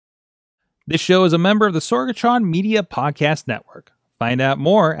This show is a member of the Sorgatron Media Podcast Network. Find out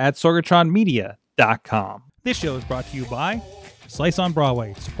more at sorgatronmedia.com. This show is brought to you by Slice on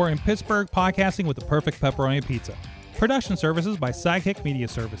Broadway, supporting Pittsburgh podcasting with the perfect pepperoni pizza. Production services by Sidekick Media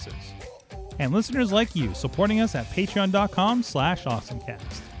Services. And listeners like you, supporting us at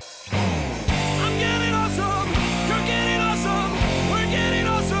patreon.com/awesomecast. I'm getting awesome. You're getting awesome. We're getting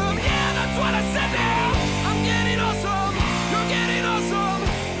awesome. Yeah, that's what I said now. I'm getting awesome. You're getting awesome.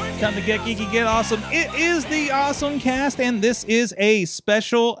 Time to get geeky, get awesome. It is the Awesome Cast, and this is a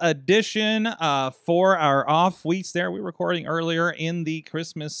special edition for our off weeks there. We're recording earlier in the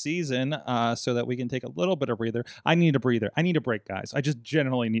Christmas season so that we can take a little bit of breather. I need a breather. I need a break, guys. I just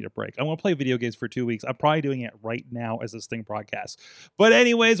generally need a break. I want to play video games for 2 weeks. I'm probably doing it right now as this thing broadcasts. But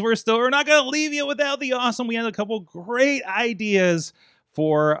anyways, we're not going to leave you without the awesome. We had a couple great ideas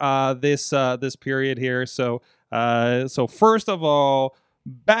for this period here. So first of all,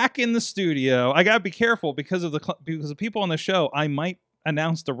 back in the studio, I gotta be careful because of people on the show. I might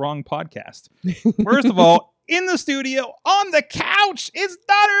announce the wrong podcast. First of all, in the studio on the couch, it's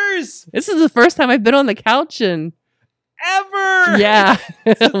Dutters. This is the first time I've been on the couch in Ever. Yeah,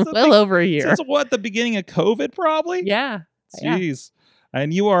 well over a year. Since what, the beginning of COVID, probably. Yeah. Jeez.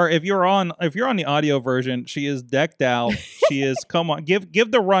 And you are, if you're on the audio version, she is decked out. She is. Come on,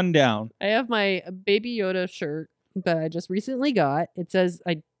 give the rundown. I have my Baby Yoda shirt that I just recently got. It says,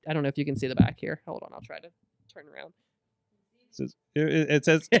 I don't know if you can see the back here. Hold on, I'll try to turn around. It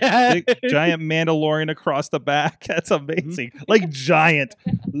says big, giant Mandalorian across the back. That's amazing. Like giant,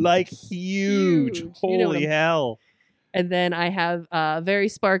 like huge. Holy hell. And then I have very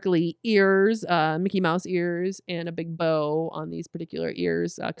sparkly ears, Mickey Mouse ears, and a big bow on these particular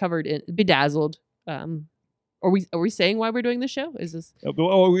ears, covered in bedazzled. Are we saying why we're doing this show? Is this? I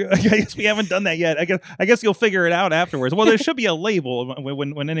guess we haven't done that yet. I guess you'll figure it out afterwards. Well, there should be a label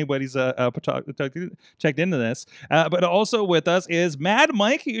when anybody's checked into this. But also with us is Mad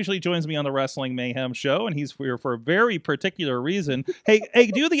Mike, who usually joins me on the Wrestling Mayhem show, and he's here for a very particular reason. Hey,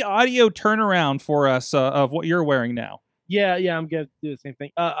 do the audio turnaround for us of what you're wearing now. Yeah, I'm gonna do the same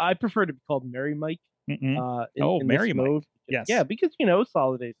thing. I prefer to be called Merry Mike. In Merry Mike. Mode. Yes. Yeah, because it's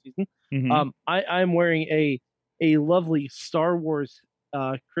holiday season. Mm-hmm. I'm wearing a lovely Star Wars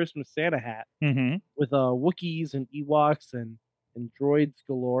Christmas Santa hat with Wookiees and Ewoks and droids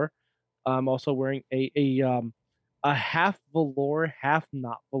galore. I'm also wearing a half velour, half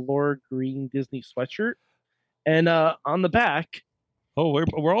not velour green Disney sweatshirt, and on the back. Oh,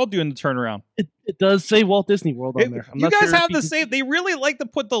 we're all doing the turnaround. It does say Walt Disney World on there. You guys have the same. They really like to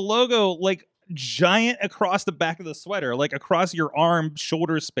put the logo like giant across the back of the sweater, like across your arm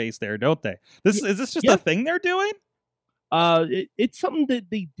shoulder space there, don't they? Is this just a thing they're doing? It's something that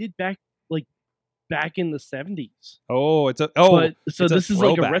they did back in the 70s. Oh, this is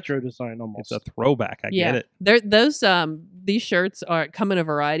like a retro design almost. It's a throwback. I get it. These shirts come in a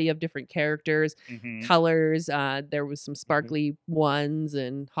variety of different characters, colors. There was some sparkly ones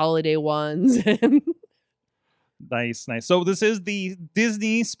and holiday ones. Nice. So this is the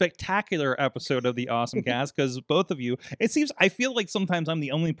Disney Spectacular episode of the Awesome Cast, because both of you, I feel like sometimes I'm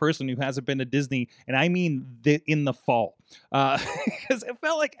the only person who hasn't been to Disney, and I mean in the fall, because it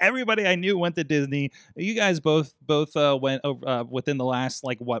felt like everybody I knew went to Disney. You guys both went within the last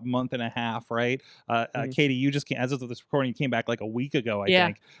month and a half, right? Katie, you just came, as of this recording, you came back like a week ago, I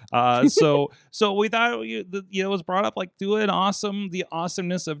think. So we thought it was brought up, like, do the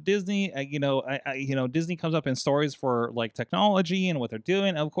awesomeness of Disney. Disney comes up in stories for like technology and what they're doing,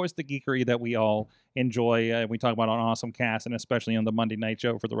 and of course the geekery that we all enjoy. We talk about on Awesome Cast, and especially on the Monday night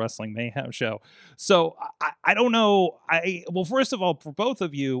show for the Wrestling Mayhem show. So I don't know. Well, first of all, for both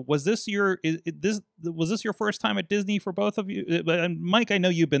of you, was this your first time at Disney for both of you? Mike, I know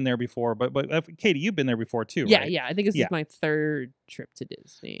you've been there before, but Katie, you've been there before too, right? Yeah. I think this is my third trip to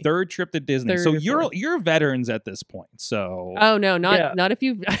Disney. So you're veterans at this point. So no, not if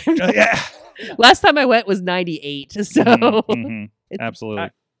you. Last time I went was 98. So absolutely.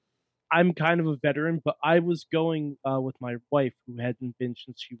 I'm kind of a veteran, but I was going with my wife, who hadn't been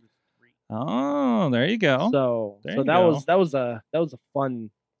since she was 3. Oh, there you go. So that was a fun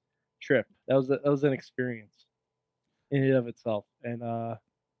trip. That was an experience in and of itself, and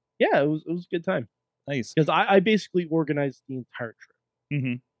it was a good time. Nice, because I basically organized the entire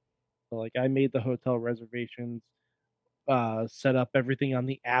trip. So like I made the hotel reservations, set up everything on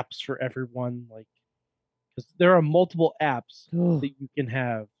the apps for everyone, like because there are multiple apps that you can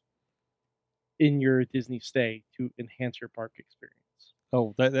have in your Disney stay to enhance your park experience.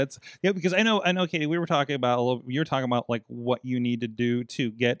 Oh, that's because I know, Katie, we were talking about you were talking about like what you need to do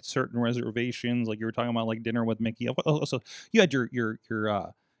to get certain reservations. Like you were talking about like dinner with Mickey. So you had your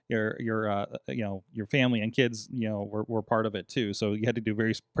your family and kids were part of it too. So you had to do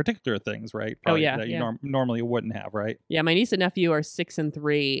very particular things, right? Probably yeah, that you yeah. normally wouldn't have, right? Yeah, my niece and nephew are 6 and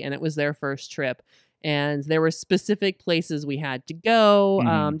 3, and it was their first trip. And there were specific places we had to go.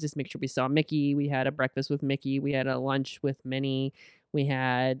 Mhm. Just make sure we saw Mickey. We had a breakfast with Mickey. We had a lunch with Minnie. We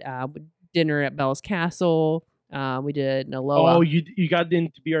had dinner at Bell's Castle. We did Naloa. Oh, you got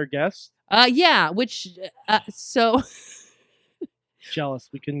in to be our guest? Yeah, which so Jealous.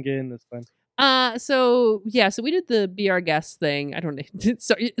 We couldn't get in this time. so we did the be our guest thing. I don't know.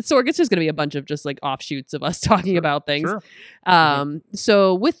 So it's just gonna be a bunch of just like offshoots of us talking about things. Sure.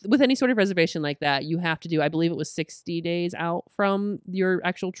 So with any sort of reservation like that, you have to do, I believe it was 60 days out from your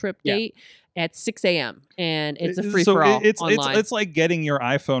actual trip Yeah. date at 6 a.m. and it's a free So for all it's online. it's like getting your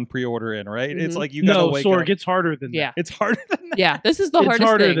iPhone pre-order in, right? It's Mhm. like you gotta No, wake Sorg, up. it's harder than Yeah. that. It's harder than that. Yeah, this is the It's hardest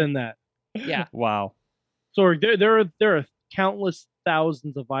harder thing. than that. Yeah. Wow. Sorg, there are countless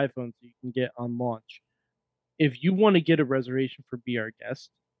thousands of iPhones you can get on launch. If you want to get a reservation for Be Our Guest,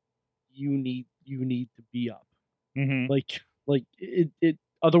 you need to be up. Mhm. Like it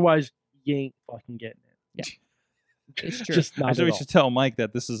otherwise you ain't fucking getting it. Yeah. It's true. Just not Actually, at we all. should tell Mike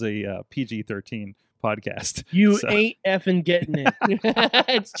that this is a PG-13 podcast. You So- ain't effing getting it.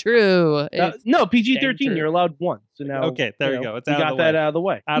 It's true. It's No, dang PG-13, true. you're allowed one. So now Okay, there you know, go. It's we out of got the that way. out of the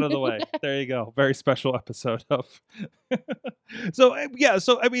way. Out of the way. There you go. Very special episode of. So yeah.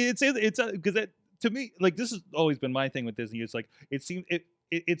 So I mean, it's because to me, like, this has always been my thing with Disney. It's like it seems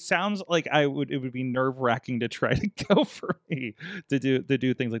it sounds like it would be nerve-wracking to try to go for me to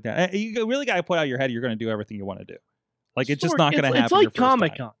do things like that. You really got to put out your head. You're going to do everything you want to do. Like, it's just Sorg, not going to happen. It's like your first time.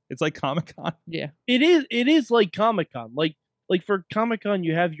 Comic-Con. It's like Comic-Con. Yeah. It is like Comic-Con. Like for Comic-Con,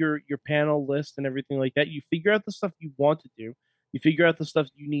 you have your panel list and everything like that. You figure out the stuff you want to do. You figure out the stuff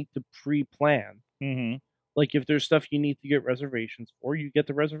you need to pre-plan. Mm-hmm. Like if there's stuff you need to get reservations for, you get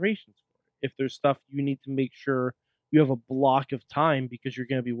the reservations for it. If there's stuff you need to make sure you have a block of time because you're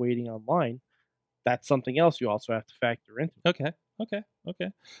going to be waiting online, that's something else you also have to factor into. Okay.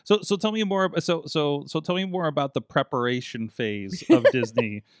 So tell me more. So tell me more about the preparation phase of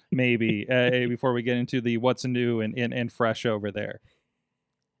Disney, maybe before we get into the what's new and fresh over there.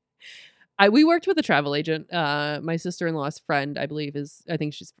 We worked with a travel agent. My sister-in-law's friend, I believe, I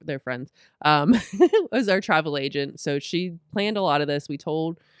think she's their friend, was our travel agent. So she planned a lot of this. We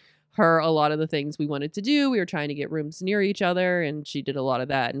told her a lot of the things we wanted to do. We were trying to get rooms near each other, and she did a lot of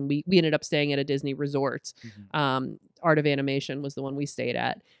that. And we ended up staying at a Disney resort. Art of Animation was the one we stayed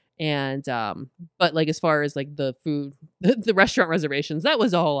at. And but like as far as like the food, the restaurant reservations, that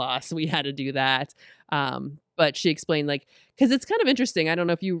was all us. We had to do that. But she explained, like, because it's kind of interesting. I don't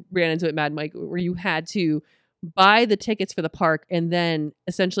know if you ran into it, Mad Mike, where you had to buy the tickets for the park and then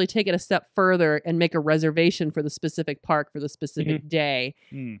essentially take it a step further and make a reservation for the specific park for the specific day,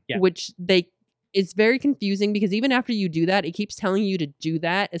 Yeah. which it's very confusing because even after you do that, it keeps telling you to do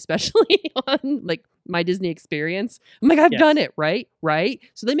that, especially on like My Disney Experience. I'm like, I've Yes. done it, right?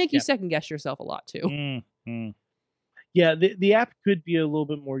 So they make you Yep. second guess yourself a lot too. Mm-hmm. Yeah, the app could be a little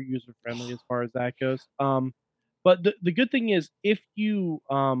bit more user friendly as far as that goes. But the good thing is if you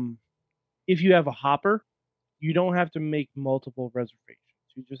have a hopper, you don't have to make multiple reservations.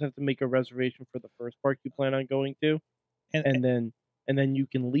 You just have to make a reservation for the first park you plan on going to, and then you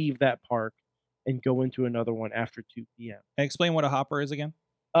can leave that park and go into another one after 2 p.m. Explain what a hopper is again.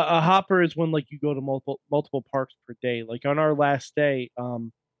 A hopper is when like you go to multiple parks per day. Like on our last day,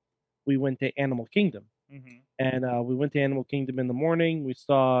 we went to Animal Kingdom. And we went to Animal Kingdom in the morning. We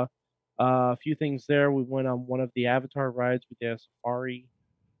saw a few things there. We went on one of the Avatar rides. We did a safari.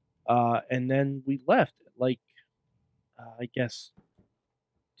 And then we left at like, I guess,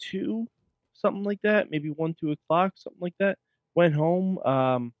 2, something like that. Maybe 1, 2 o'clock, something like that. Went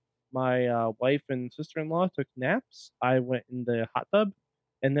home. My wife and sister-in-law took naps. I went in the hot tub.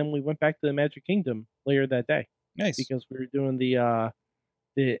 And then we went back to the Magic Kingdom later that day. Nice. Because we were doing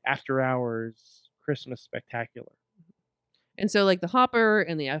the after hours Christmas spectacular. And so like the hopper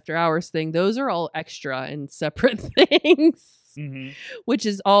and the after hours thing, those are all extra and separate things. Which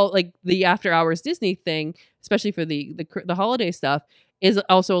is all like the after hours Disney thing, especially for the holiday stuff, is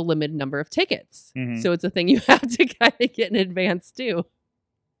also a limited number of tickets. So it's a thing you have to kind of get in advance too.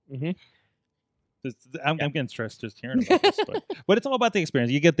 I'm getting stressed just hearing about this, but it's all about the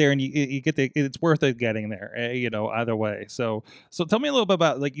experience. You get there and you get it's worth it getting there, either way. So tell me a little bit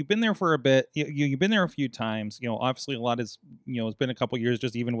about, like, you've been there for a bit. You've been there a few times. Obviously a lot is, it's been a couple years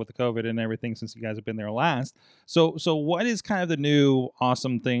just even with the COVID and everything since you guys have been there last. So what is kind of the new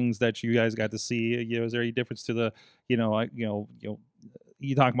awesome things that you guys got to see? Is there any difference to the,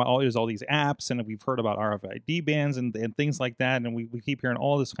 you talk about there's all these apps, and we've heard about RFID bands and things like that, and we keep hearing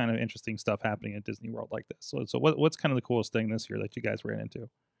all this kind of interesting stuff happening at Disney World like this. So what's kind of the coolest thing this year that you guys ran into?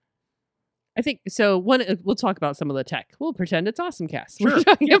 I think so. We'll talk about some of the tech. We'll pretend it's Awesome Cast. Sure. We're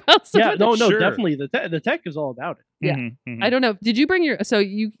talking about some Yeah, of the no, Sure. definitely. The tech is all about it. Yeah. Mhm, mhm. I don't know. Did you bring your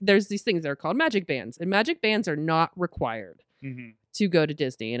there's these things that are called magic bands, and magic bands are not required Mhm. to go to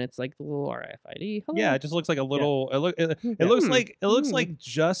Disney, and it's like the little RFID. Hello. Yeah, it just looks like a little. It Yeah. looks Hmm. like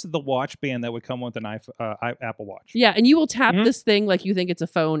just the watch band that would come with an Apple Watch. Yeah, and you will tap Mhm. this thing like you think it's a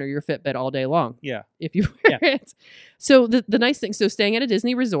phone or your Fitbit all day long Yeah. if you wear it. So the nice thing, so staying at a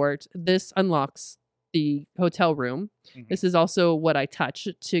Disney resort, this unlocks the hotel room. Mhm. This is also what I touch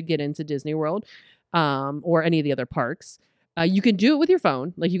to get into Disney World, or any of the other parks. You can do it with your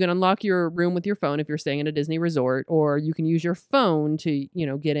phone. Like you can unlock your room with your phone if you're staying at a Disney resort, or you can use your phone to,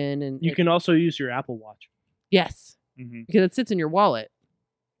 get in and You can also use your Apple Watch. yes, Mhm. because it sits in your wallet.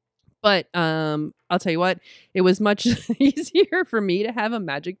 But I'll tell you what, it was much easier for me to have a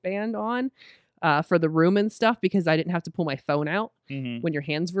magic band on for the room and stuff because I didn't have to pull my phone out Mhm. when your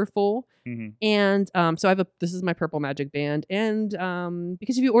hands were full. Mhm. And so this is my purple magic band, and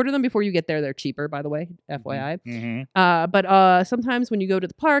because if you order them before you get there, they're cheaper, by the way, FYI. Mhm. But sometimes when you go to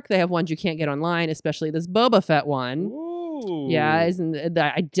the park, they have ones you can't get online, especially this Boba Fett one. Ooh. Yeah,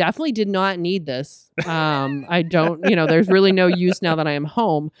 I definitely did not need this. I don't, there's really no use now that I am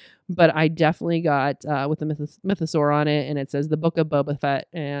home, but I definitely got with the mythosaur on it, and it says the Book of Boba Fett,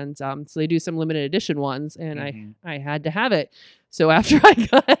 and so they do some limited edition ones, and Mhm. I had to have it. So after I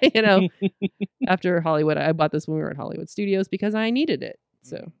got, after Hollywood, I bought this when we were at Hollywood Studios because I needed it.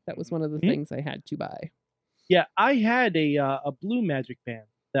 So that was one of the Mhm. things I had to buy. Yeah, I had a blue magic band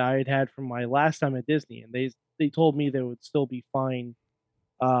that I had from my last time at Disney, and they told me that it would still be fine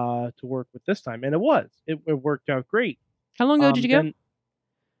to work with this time, and it was. It worked out great. How long ago did you go? Then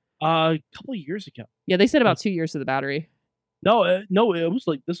a couple of years ago. Yeah, they said about 2 years to the battery. No, it was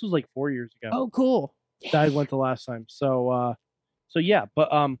like this was like 4 years ago Oh, cool. that I went the last time. So yeah, but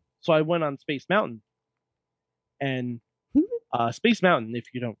so I went on Space Mountain, and Space Mountain,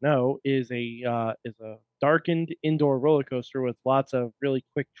 if you don't know, is a darkened indoor roller coaster with lots of really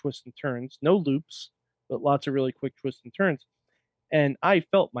quick twists and turns. No loops, but lots of really quick twists and turns. And I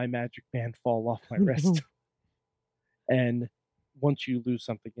felt my magic band fall off my wrist. And once you lose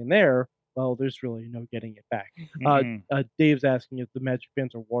something in there, well, there's really no getting it back. Mhm. Dave's asking if the magic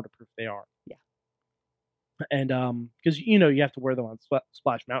bands are waterproof. They are. Yeah. And because you have to wear them on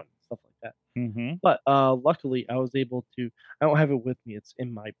Splash Mountain and stuff like that. Mhm. But luckily, I was able to. I don't have it with me; it's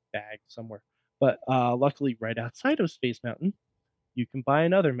in my bag somewhere. But luckily, right outside of Space Mountain, you can buy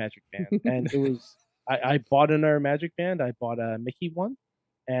another magic band, and it was. I bought another magic band. I bought a Mickey one,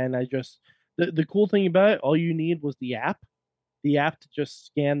 and I just the cool thing about it, all you need was the app to just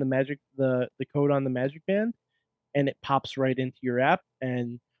scan the code on the magic band, and it pops right into your app,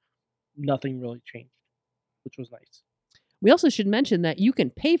 and nothing really changed, which was nice. We also should mention that you can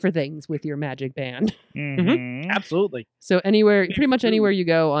pay for things with your magic band. Mhm. Absolutely. So pretty much true. anywhere you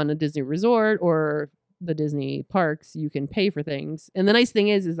go on a Disney resort or the Disney parks, you can pay for things. And the nice thing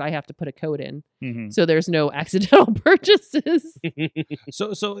is I have to put a code in, Mhm. so there's no accidental purchases.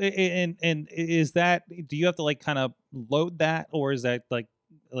 So and is that, do you have to like kind of load that, or is that like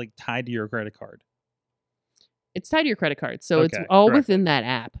tied to your credit card? It's tied to your credit card, so it's Okay, all correctly. within that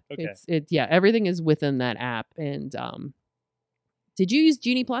app. Okay. Yeah, everything is within that app. And did you use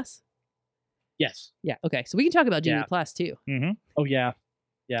Genie Plus? Yes. Yeah. Okay, so we can talk about Genie Yeah. Plus too. Mhm. Oh yeah.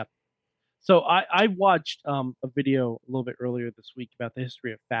 So I watched a video a little bit earlier this week about the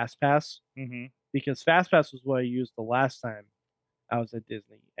history of FastPass, Mhm. because FastPass was what I used the last time I was at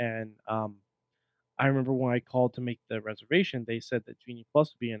Disney, and I remember when I called to make the reservation, they said that Genie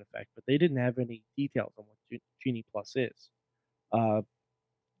Plus would be in effect, but they didn't have any details on what Genie Plus is. Uh,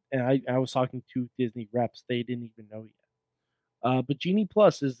 and I was talking to Disney reps; they didn't even know yet. But Genie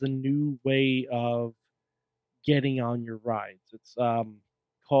Plus is the new way of getting on your rides. It's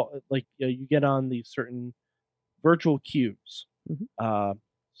called like you get on these certain virtual queues. Mhm.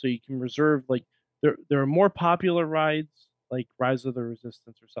 So you can reserve like there are more popular rides like Rise of the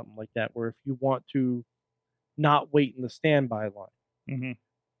Resistance or something like that, where if you want to not wait in the standby line,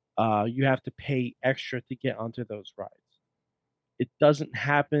 Mhm. you have to pay extra to get onto those rides. It doesn't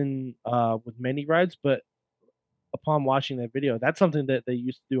happen with many rides, but upon watching that video, that's something that they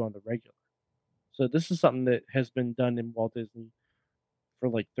used to do on the regular. So this is something that has been done in Walt Disney for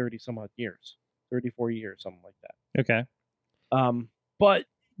like 30 some odd years, 34 years, something like that. Okay. But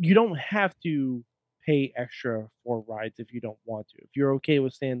you don't have to pay extra for rides if you don't want to. If you're okay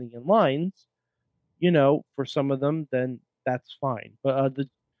with standing in lines, for some of them, then that's fine. But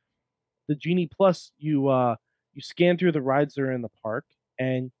the Genie Plus, you scan through the rides that are in the park,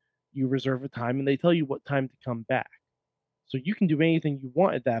 and you reserve a time, and they tell you what time to come back. So you can do anything you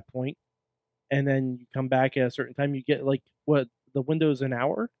want at that point, and then you come back at a certain time. You get like what the window's an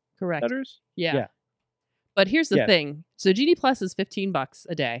hour Correct. letters. Yeah. Yeah. But here's the Yes. thing. So Genie Plus is $15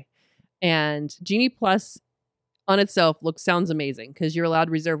 a day. And Genie Plus on itself sounds amazing because you're allowed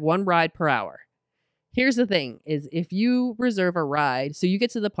to reserve one ride per hour. Here's the thing is if you reserve a ride, so you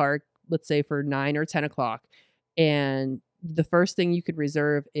get to the park, let's say for 9 or 10 o'clock, and the first thing you could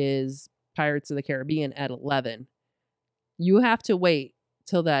reserve is Pirates of the Caribbean at 11. You have to wait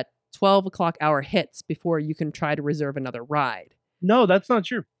till that 12 o'clock hour hits before you can try to reserve another ride. No, that's not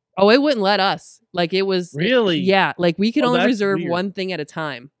true. Oh, it wouldn't let us. Like it was Really? yeah. Like we could Oh, only that's reserve weird. one thing at a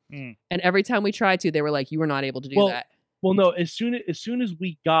time. Mm. And every time we tried to, they were like, you were not able to do Well, that. Well, no. As soon as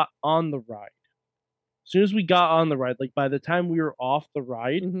we got on the ride, like by the time we were off the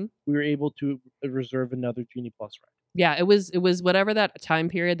ride, hmm we were able to reserve another Genie Plus ride. Yeah, it was whatever that time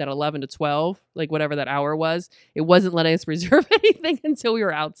period, that 11 to 12, like whatever that hour was. It wasn't letting us reserve anything until we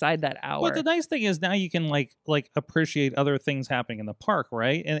were outside that hour. Well, the nice thing is now you can like appreciate other things happening in the park,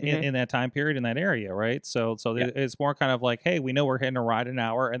 right? In that time period in that area, right? So Yeah. it's more kind of like, hey, we know we're hitting a ride an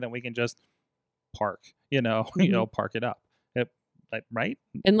hour, and then we can just park, park it up, right?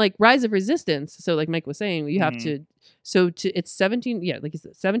 And like Rise of Resistance, so like Mike was saying, you have Mhm. it's 17, yeah, like you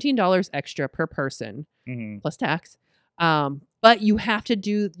said, $17 extra per person Mm-hmm. plus tax. But you have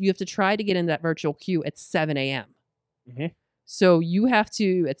to try to get in that virtual queue at 7 a.m. Mhm. So you have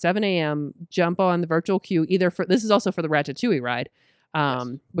to at 7 a.m. jump on the virtual queue this is also for the Ratatouille ride,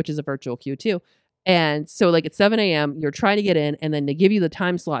 which is a virtual queue too. And so like at 7 a.m. you're trying to get in, and then they give you the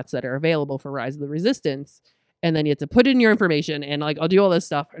time slots that are available for Rise of the Resistance. And then you have to put in your information and like I'll do all this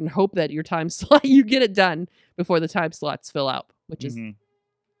stuff and hope that your time slot you get it done before the time slots fill out, which is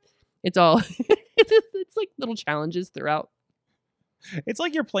it's all it's like little challenges throughout. It's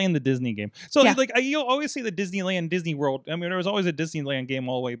like you're playing the Disney game. So Yeah. like you'll always see the Disneyland, Disney World. I mean, there was always a Disneyland game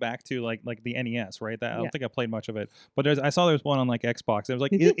all the way back to like the NES, right? I don't Yeah. think I played much of it, but I saw there was one on like Xbox. I was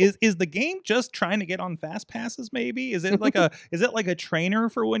like, is the game just trying to get on fast passes? Maybe is it like a trainer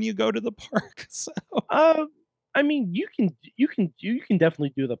for when you go to the park? So I mean, you can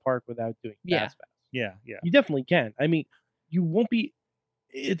definitely do the park without doing Yeah. fast pass. yeah. You definitely can. I mean, you won't be.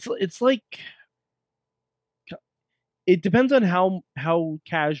 It's like it depends on how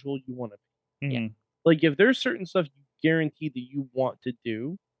casual you want to be. Yeah. Mhm. Like if there's certain stuff you guarantee that you want to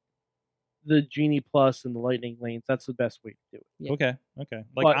do, the Genie Plus and the Lightning Lanes, that's the best way to do it. Yeah. Okay.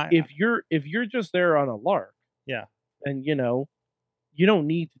 Like But if you're just there on a lark, yeah. then you don't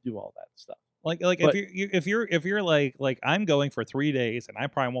need to do all that stuff. Like But- if you're like I'm going for 3 days and I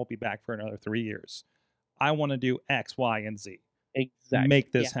probably won't be back for another 3 years. I want to do X, Y, and Z. Exactly.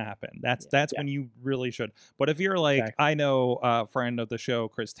 Make this happen. That's when you really should. But if you're like, Exactly. I know a friend of the show,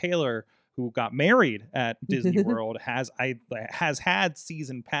 Chris Taylor, who got married at Disney World, has had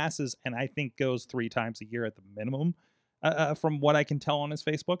season passes, and I think goes 3 times a year at the minimum. From what I can tell on his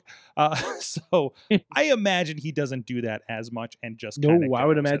Facebook. So I imagine he doesn't do that as much and just No, kinda I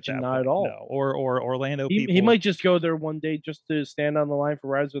would goes at imagine that not at point. all. No. Or Orlando He people. might just go there one day just to stand on the line for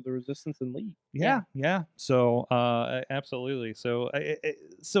Rise of the Resistance and leave. Yeah. So absolutely. So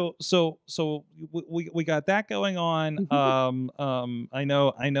so we got that going on. I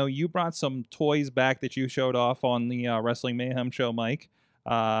know you brought some toys back that you showed off on the Wrestling Mayhem show, Mike,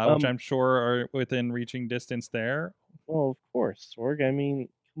 which I'm sure are within reaching distance there. Well, of course, Sorg. I mean,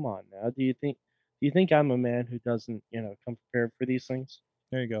 come on now. Do you think I'm a man who doesn't, come prepared for these things?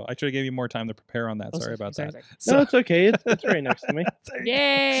 There you go. I should have gave you more time to prepare on that. Oh, Sorry about that. sorry. No, it's okay. It's right next to me.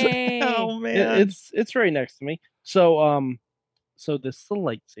 Yay! Oh It- man. it's right next to me. So so this is a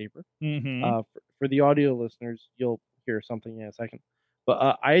lightsaber. Mhm. For the audio listeners, you'll hear something in a second.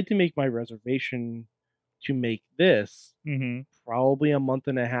 But I had to make my reservation to make this Mhm. probably a month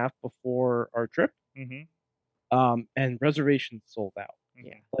and a half before our trip. Mhm. And reservations sold out.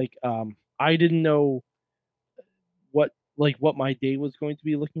 Yeah. Like I didn't know what my day was going to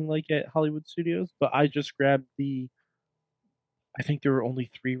be looking like at Hollywood Studios, but I just grabbed I think there were only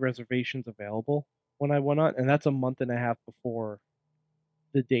 3 reservations available when I went on, and that's a month and a half before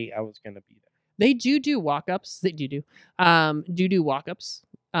the date I was going to be there. They do walk-ups. They do walk-ups.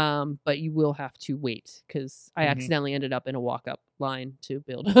 But you will have to wait because I Mhm. accidentally ended up in a walk-up line to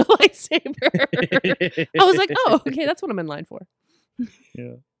build a lightsaber. I was like, oh, okay, that's what I'm in line for.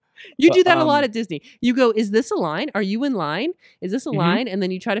 Yeah. You But, do that a lot at Disney. You go, is this a line? Are you in line? Is this a Mhm. line? And then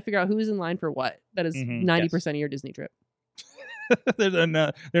you try to figure out who is in line for what. That is Mhm. 90% of your Disney trip.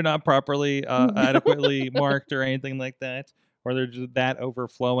 they're not properly adequately marked or anything like that, or they're just that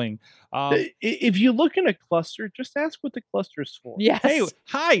overflowing. If you look in a cluster, just ask what the cluster's for. Yes. Hey,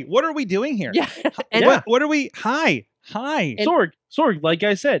 hi, what are we doing here? Yeah. And Yeah. What are we? Hi. Sorg, like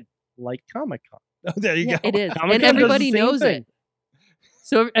I said, like Comic-Con. Oh, there you yeah, go. it is. Comic-Con And does the everybody same knows thing. it.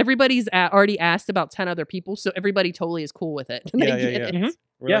 So everybody's already asked about 10 other people, so everybody totally is cool with it. They Yeah, get yeah. it. Mhm.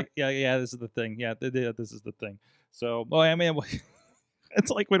 We're Yeah. like, yeah, this is the thing. Yeah, this is the thing. So, well, I mean,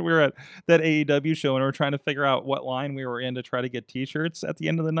 it's like when we were at that AEW show and we were trying to figure out what line we were in to try to get T-shirts at the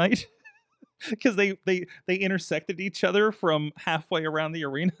end of the night. Because they intersected each other from halfway around the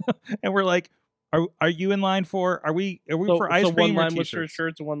arena, and we're like, "Are you in line for? Are we for ice So cream one or line was for T-shirts?"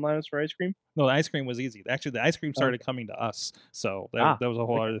 shirts and one line was for ice cream. No, the ice cream was easy. Actually, the ice cream started coming to us, so that was a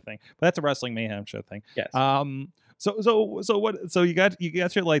whole okay. other thing. But that's a Wrestling Mayhem show thing. Yes. So what? So you got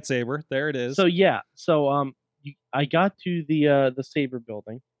your lightsaber. There it is. So yeah. So I got to the Saber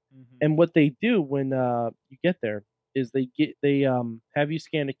building, Mhm. and what they do when you get there is they have you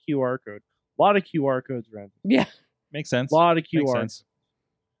scan a QR code. A lot of QR codes around. Yeah. Makes sense. A lot of Makes QR. sense.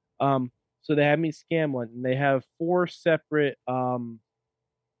 So they had me scan one, and they have 4 separate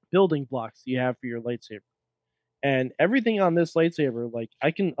building blocks you have for your lightsaber, and everything on this lightsaber, like I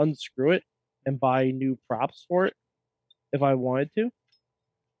can unscrew it and buy new props for it if I wanted to.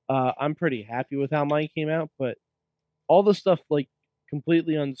 I'm pretty happy with how mine came out, but all the stuff like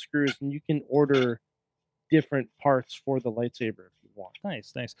completely unscrews, and you can order different parts for the lightsaber if you want.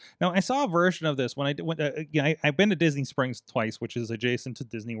 Nice. Now I saw a version of this when I went. I've been to Disney Springs twice, which is adjacent to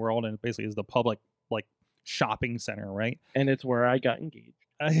Disney World, and it basically is the public like shopping center, right? And it's where I got engaged.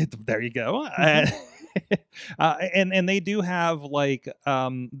 There you go. And they do have like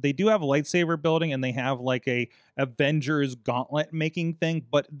they do have a lightsaber building, and they have like a Avengers gauntlet making thing,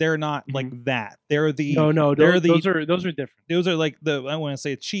 but they're not like that. They're the No, they're those are different. those are like I want to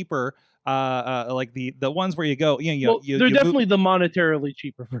say cheaper. Like the ones where you go, Well, they're you definitely the monetarily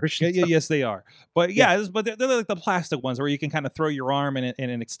cheaper version. yes, they are. But but they're like the plastic ones where you can kind of throw your arm and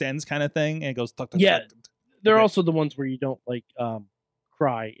it extends kind of thing, and it goes. Tuck, tuck, Yeah. tuck, tuck. They're Okay. also the ones where you don't like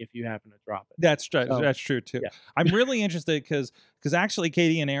cry if you happen to drop it. That's true. So, That's true too. yeah. I'm really interested because actually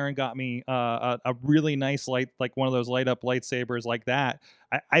Katie and Aaron got me a really nice like one of those light up lightsabers like that.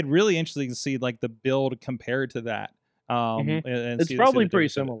 I'd really interested to see like the build compared to that. And It's see probably the pretty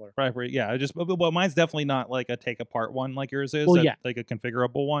difference in it. similar. Right. Yeah. Well, mine's definitely not like a take apart one like yours is. Well, yeah. Like a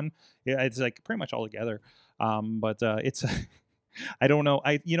configurable one. Yeah, it's like pretty much all together. But it's. I don't know.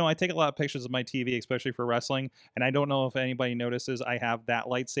 I take a lot of pictures of my TV, especially for wrestling, and I don't know if anybody notices I have that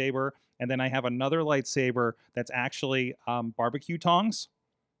lightsaber, and then I have another lightsaber that's actually barbecue tongs.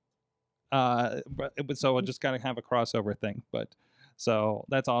 So I just gotta have a crossover thing, but so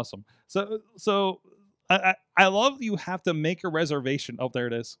that's awesome. So I love you have to make a reservation. Oh, there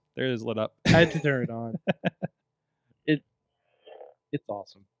it is. There it is lit up. I had to turn it on. It's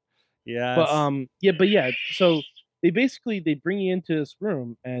awesome. Yeah. But yeah. So they bring you into this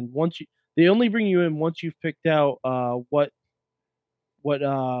room, and they only bring you in once you've picked out what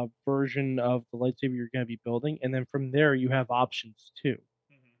version of the lightsaber you're going to be building, and then from there you have options too.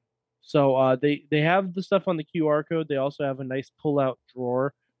 So they have the stuff on the QR code. They also have a nice pull-out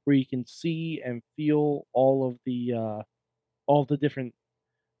drawer where you can see and feel all of the different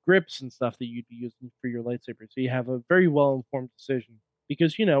grips and stuff that you'd be using for your lightsaber. So you have a very well-informed decision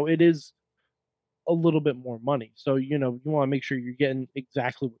because it is a little bit more money. So you want to make sure you're getting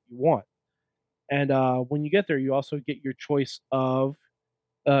exactly what you want. And when you get there, you also get your choice of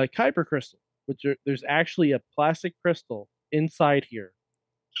Kyber crystal, there's actually a plastic crystal inside here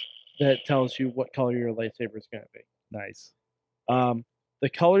that tells you what color your lightsaber is going to be. Nice. The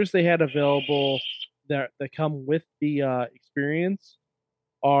colors they had available that come with the experience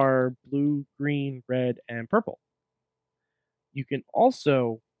are blue, green, red, and purple. You can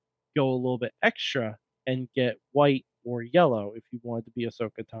also go a little bit extra and get white or yellow if you wanted to be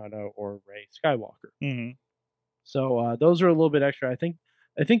Ahsoka Tano or Rey Skywalker. Mm-hmm. So those are a little bit extra. I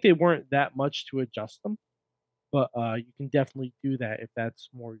think they weren't that much to adjust them, but you can definitely do that if that's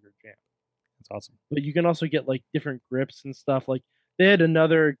more your jam. That's awesome. But you can also get like different grips and stuff. Like they had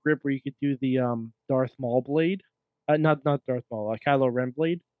another grip where you could do the Darth Maul blade, not Darth Maul, Kylo Ren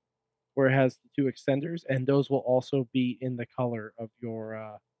blade, where it has the 2 extenders, and those will also be in the color of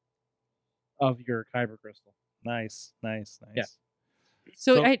your Kyber crystal. Nice. Yeah.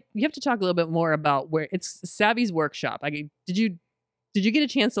 So you have to talk a little bit more about where it's Savvy's workshop. Did you get a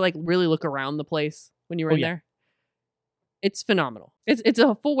chance to like really look around the place when you were in there? It's phenomenal. It's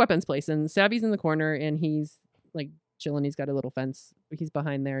a full weapons place, and Savvy's in the corner, and he's like chilling. He's got a little fence. He's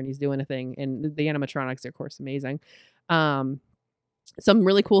behind there, and he's doing a thing. And the animatronics are, of course, amazing. some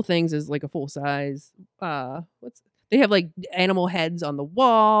really cool things is like a full size they have like animal heads on the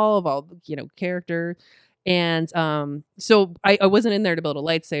wall of all character. And so I wasn't in there to build a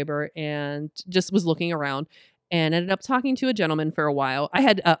lightsaber, and just was looking around, and ended up talking to a gentleman for a while. I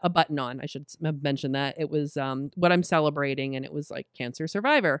had a button on. I should have mentioned that. It was what I'm celebrating, and it was like cancer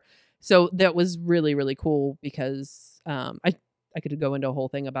survivor. So that was really, really cool, because I could go into a whole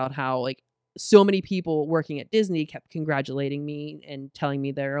thing about how like so many people working at Disney kept congratulating me and telling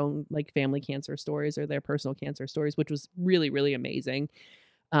me their own like family cancer stories or their personal cancer stories, which was really, really amazing.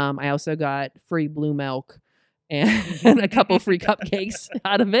 I also got free blue milk and a couple free cupcakes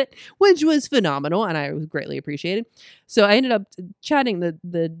out of it, which was phenomenal, and I was greatly appreciated. So I ended up chatting.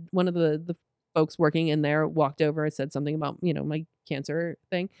 The one of the folks working in there walked over and said something about my cancer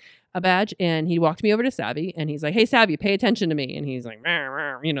thing, a badge, and he walked me over to Savvy, and he's like, "Hey, Savvy, pay attention to me." And he's like, "Rah,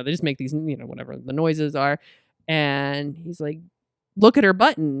 rah," they just make these whatever the noises are, and he's like, "Look at her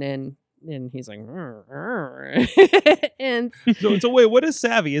button," and he's like, "Rah, rah." And So wait, what is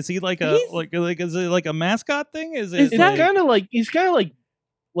Savvy? Is he like a He's- like is it like a mascot thing? Is Is it that- It's kind of like he's kind of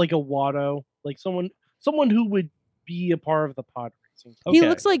like a Watto, like someone who would be a part of the pod racing. Okay. He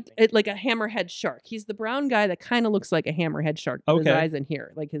looks like a hammerhead shark. He's the brown guy that kind of looks like a hammerhead shark. With his Okay. eyes in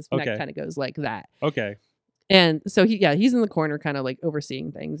here, like his neck Okay. kind of goes like that. okay? And so he's in the corner, kind of like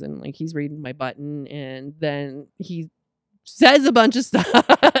overseeing things, and like he's reading my button, and then he says a bunch of stuff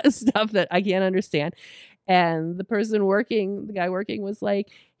that I can't understand. And the guy working was like,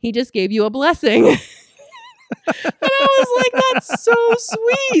 "He just gave you a blessing." And I was like, "That's so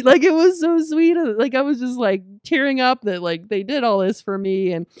sweet." Like, it was so sweet. Like, I was just like tearing up that like they did all this for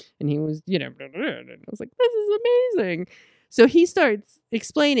me. And he was, and I was like, "This is amazing." So he starts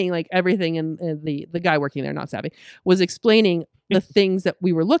explaining like everything, and the guy working there, not Savvy, was explaining the things that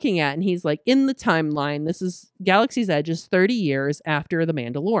we were looking at. And he's like, in the timeline, this is Galaxy's Edge is 30 years after The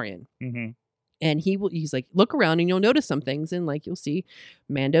Mandalorian. Mm-hmm. And he's like, look around and you'll notice some things. And like, you'll see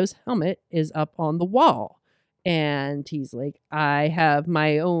Mando's helmet is up on the wall. And he's like, I have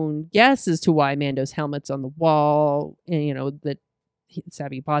my own guess as to why Mando's helmet's on the wall. And, that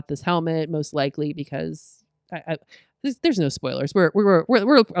Savvy bought this helmet most likely because there's no spoilers. We're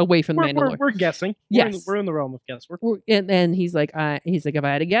away from the Mandalorian. We're guessing. Yes. We're in the realm of guesswork. And he's like, if I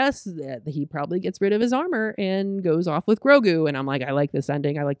had to guess, that he probably gets rid of his armor and goes off with Grogu. And I'm like, I like this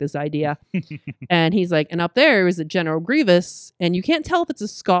ending. I like this idea. And he's like, and up there is a General Grievous, and you can't tell if it's a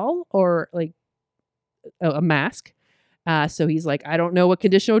skull or like a mask. So he's like, I don't know what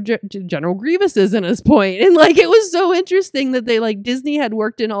condition General Grievous is in this point. And like, it was so interesting that they like Disney had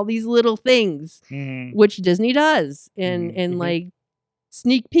worked in all these little things, Mm-hmm. which Disney does, and Mhm. like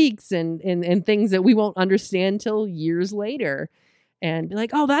sneak peeks and things that we won't understand till years later, and be like,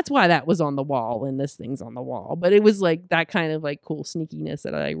 oh, that's why that was on the wall and this thing's on the wall. But it was like that kind of like cool sneakiness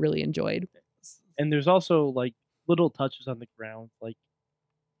that I really enjoyed. And there's also like little touches on the ground, like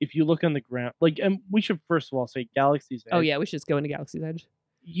if you look on the ground, like, and we should first of all say Galaxy's Edge. Oh yeah, we should just go into Galaxy's Edge.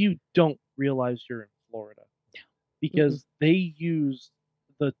 You don't realize you're in Florida because they use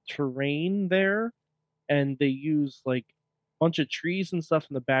the terrain there, and they use like a bunch of trees and stuff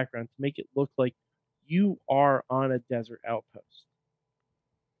in the background to make it look like you are on a desert outpost.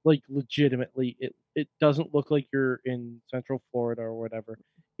 Like legitimately, it doesn't look like you're in Central Florida or whatever.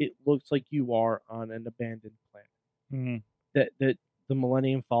 It looks like you are on an abandoned planet Mm-hmm. that the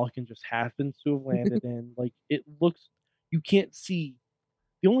Millennium Falcon just happens to have landed in. Like, it looks, you can't see,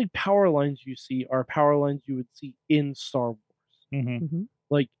 the only power lines you see are power lines you would see in Star Wars. Mm-hmm.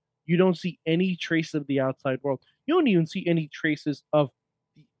 Like, you don't see any trace of the outside world. You don't even see any traces of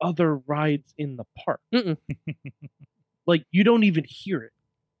the other rides in the park. Mm-mm. Like, you don't even hear it.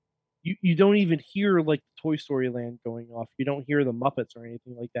 You don't even hear like Toy Story Land going off. You don't hear the Muppets or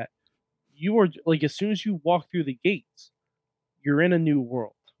anything like that. You are like, as soon as you walk through the gates, you're in a new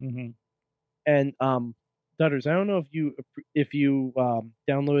world. Mm-hmm. And Dutters, I don't know if you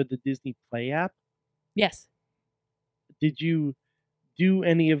downloaded the Disney Play app. Yes. Did you do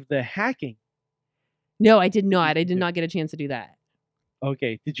any of the hacking? No, I did not. I did Yeah. not get a chance to do that.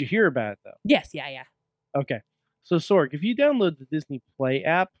 Okay. Did you hear about it though? Yes. Yeah. Okay. So Sorg, if you download the Disney Play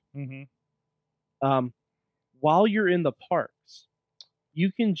app, Mm-hmm. while you're in the parks, you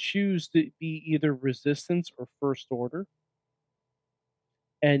can choose to be either Resistance or First Order.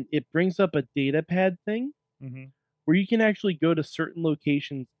 And it brings up a data pad thing Mm-hmm. where you can actually go to certain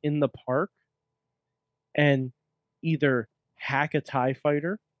locations in the park and either hack a TIE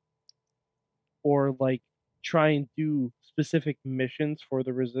fighter or like try and do specific missions for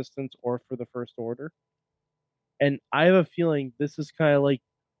the Resistance or for the First Order. And I have a feeling this is kind of like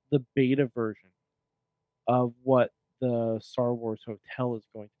the beta version of what the Star Wars hotel is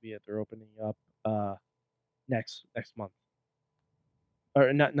going to be at. They're opening up next month,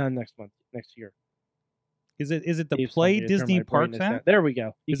 or not next month, next year. Is it the Dave Play told me to turn Disney my Parks brightness down. app? There we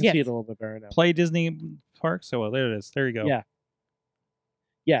go. You can see Yes. it a little bit better now. Play Disney Parks. Oh, well, there it is. There you go.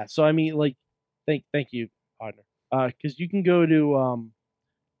 Yeah. So I mean, like, thank you, partner. Because you can go to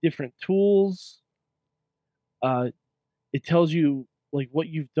different tools. It tells you like what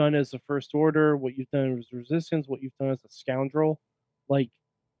you've done as a First Order, what you've done as Resistance, what you've done as a Scoundrel. Like,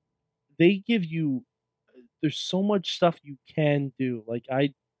 they give you. There's so much stuff you can do. Like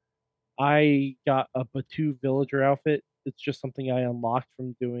I got a Batu villager outfit. It's just something I unlocked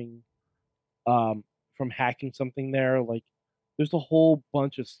from doing from hacking something there. Like, there's a whole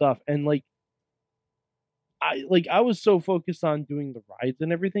bunch of stuff. And I was so focused on doing the rides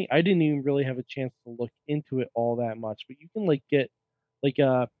and everything, I didn't even really have a chance to look into it all that much. But you can like get like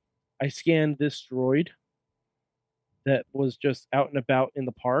I scanned this droid that was just out and about in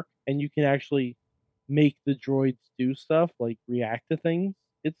the park, and you can actually make the droids do stuff like react to things.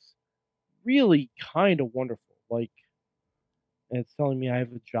 It's really kind of wonderful. Like, and it's telling me I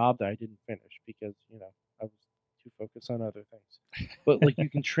have a job that I didn't finish because I was too focused on other things. But like, you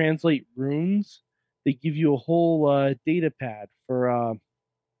can translate runes. They give you a whole data pad for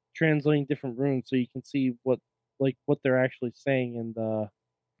translating different runes, so you can see what they're actually saying in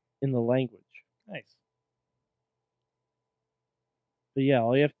the language. Nice. But yeah,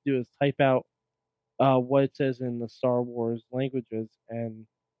 all you have to do is type out what it says in the Star Wars languages, and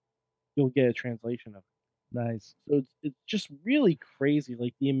you'll get a translation of it. Nice. So it's just really crazy,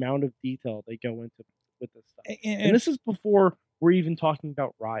 like the amount of detail they go into with this stuff. And And this is before we're even talking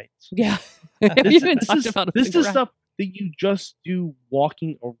about rides. Yeah. We This, haven't this talked is about a this single is ride. stuff that you just do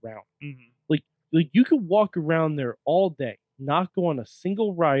walking around. Mhm. Like you could walk around there all day, not go on a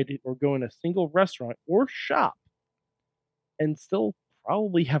single ride or go in a single restaurant or shop, and still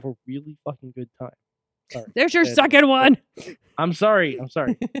probably have a really fucking good time. Sorry. There's your Bad second one. I'm sorry.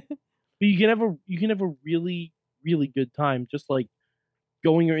 But you can have a really, really good time just like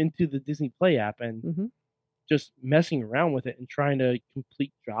going into the Disney Play app and Hmm. just messing around with it and trying to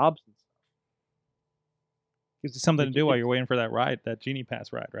complete jobs and stuff. Gives you something to Like, do while it's- you're waiting for that ride, that Genie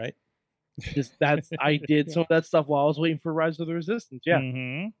Pass ride, right? I did some of that stuff while I was waiting for Rise of the Resistance. Yeah.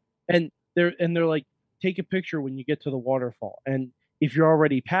 Mm-hmm. And they're like, take a picture when you get to the waterfall. And if you're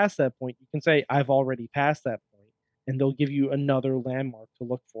already past that point, you can say, I've already passed that point, and they'll give you another landmark to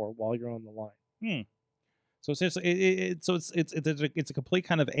look for while you're on the line. So it's just it's a complete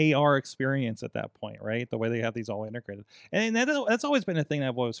kind of AR experience at that point, right? The way they have these all integrated, and that's always been a thing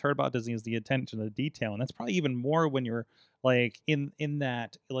I've always heard about Disney is the attention to detail, and that's probably even more when you're like in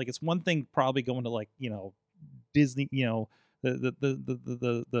that, like, it's one thing probably going to like Disney, the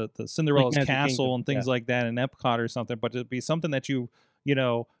Cinderella's Magic Castle Kingdom, and things yeah. like that in Epcot or something, but it'd be something that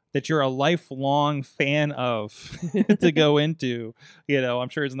that you're a lifelong fan of to go into. I'm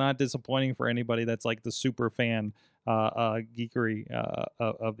sure it's not disappointing for anybody that's like the super fan geekery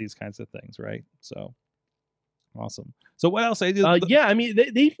of these kinds of things, right? So awesome. So what else? Yeah, I mean,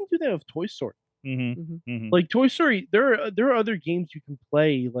 they even do that with Toy Story. Mm-hmm. Like Toy Story, there are other games you can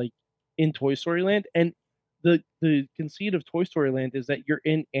play like in Toy Story Land, and the conceit of Toy Story Land is that you're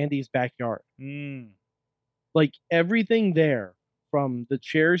in Andy's backyard. Like everything there, from the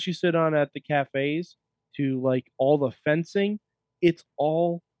chairs you sit on at the cafes to like all the fencing, it's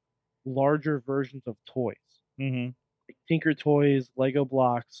all larger versions of toys. Mm-hmm. Like Tinker Toys, Lego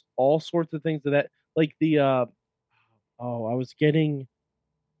blocks, all sorts of things of that. Like I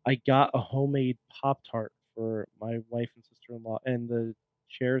got a homemade Pop-Tart for my wife and sister-in-law, and the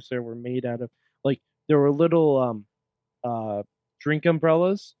chairs there were made out of like there were little drink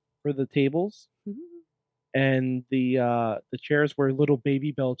umbrellas for the tables, and the chairs were little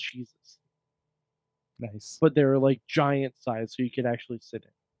Baby Bell cheeses, Nice. but they were like giant size, so you could actually sit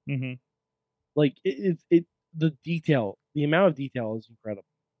in. Mm-hmm. Like the detail, the amount of detail is incredible,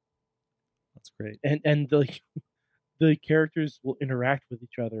 That's great. and the characters will interact with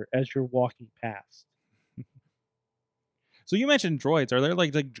each other as you're walking past. So you mentioned droids. Are there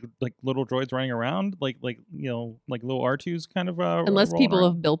like little droids running around, like little R2s kind of? Unless rolling people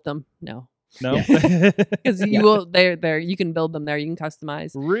around? have built them. No. No. Because you will there you can build them there, you can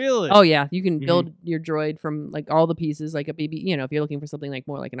customize. Really? Oh yeah, you can Mhm. build your droid from like all the pieces, like a BB. If you're looking for something like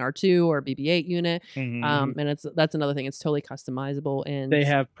more like an R2 or a BB-8 unit, Mhm. and that's another thing. It's totally customizable, and They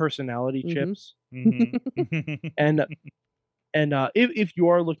have personality Mhm. chips, Mhm. and if you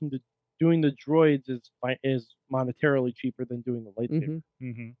are looking to doing the droids is monetarily cheaper than doing the lightsaber.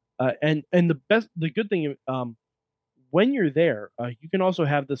 Mhm. Mhm. And the good thing when you're there, you can also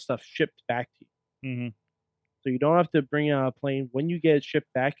have this stuff shipped back to you. Mhm. So you don't have to bring it on a plane. When you get it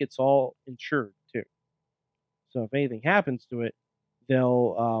shipped back, it's all insured too. So if anything happens to it,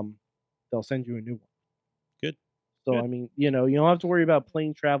 they'll send you a new one. Good. So Good. I mean, you don't have to worry about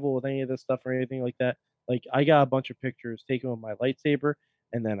plane travel with any of this stuff or anything like that. Like I got a bunch of pictures taken with my lightsaber,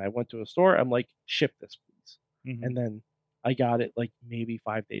 and then I went to a store. I'm like, ship this, please. Mhm. And then I got it like maybe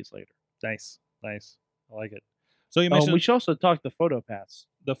 5 days later. Nice. I like it. So you We mentioned should also talk the photo pass.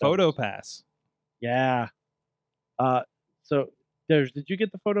 the photo pass. Yeah. So did you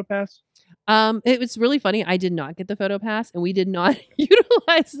get the photo pass? It was really funny. I did not get the photo pass, and we did not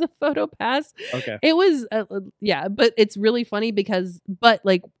utilize the photo pass. Okay. It was yeah, but it's really funny but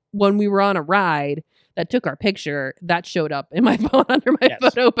like when we were on a ride that took our picture, that showed up in my phone under my Yes.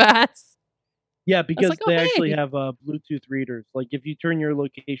 photo pass. Yeah, because like, oh, they actually hey. have Bluetooth readers. Like if you turn your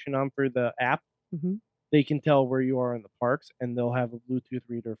location on for the app, Mhm. they can tell where you are in the parks, and they'll have a Bluetooth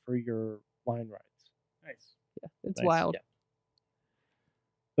reader for your line rides. Nice. Yeah, it's Nice. wild. Yeah.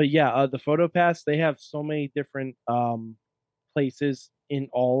 But yeah, the photo pass, they have so many different places in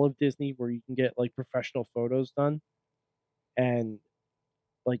all of Disney where you can get like professional photos done, and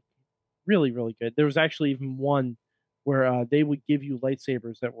like really, really good. There was actually even one where they would give you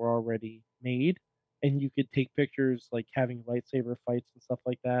lightsabers that were already made, and you could take pictures like having lightsaber fights and stuff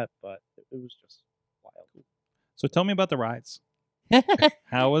like that. But it was just wild. So tell me about the rides.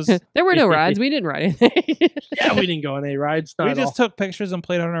 How was There were no rides. We didn't ride anything. Yeah, we didn't go on any rides. Not we at just took pictures and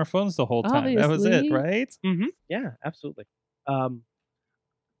played on our phones the whole time. That was it, Obviously. right? all. Yeah, absolutely.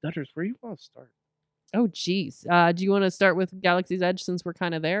 Dutters, where you want to start? Oh, geez. Do you want to start with Galaxy's Edge since we're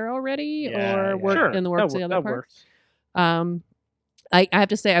kind of there already, Yeah, or yeah. work Sure, in the works of the other that parks? works. I have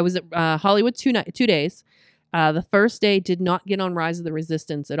to say I was at Hollywood 2 days. The first day did not get on Rise of the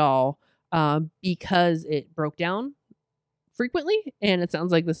Resistance at all because it broke down frequently, and it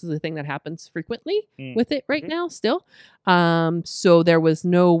sounds like this is a thing that happens frequently with it right Mhm. now still. So there was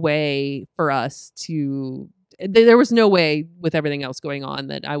no way for us to. There was no way with everything else going on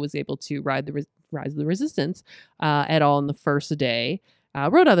that I was able to ride the Rise of the Resistance at all on the first day.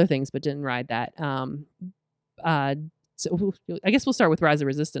 Rode other things, but didn't ride that. So I guess we'll start with Rise of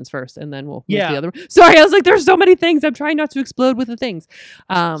Resistance first, and then we'll move to the other. Sorry, I was like, there's so many things. I'm trying not to explode with the things.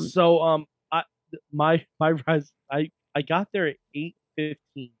 So my rise, I got there at 8:15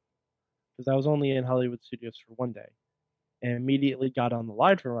 because I was only in Hollywood Studios for one day, and immediately got on the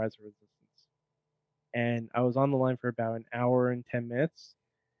line for Rise of Resistance. And I was on the line for about an hour and 10 minutes,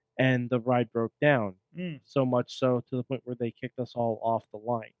 and the ride broke down. So much so to the point where they kicked us all off the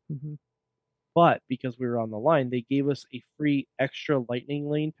line. Mhm. But because we were on the line, they gave us a free extra lightning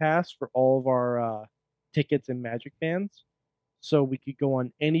lane pass for all of our tickets and magic bands, so we could go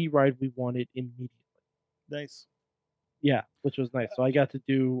on any ride we wanted immediately. Nice. Yeah, which was nice. So I got to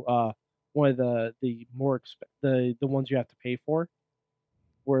do one of the more the ones you have to pay for,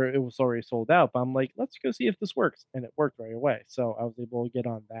 where it was already sold out. But I'm like, let's go see if this works, and it worked right away. So I was able to get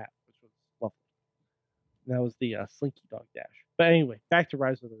on that, which was lovely. And that was the Slinky Dog Dash. But anyway, back to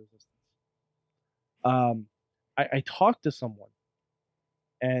Rise of the Resistance. I talked to someone,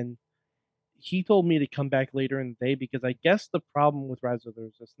 and he told me to come back later in the day because I guess the problem with Rise of the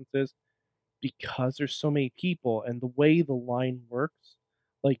Resistance is because there's so many people and the way the line works.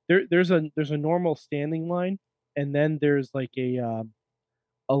 Like there's a normal standing line, and then there's like a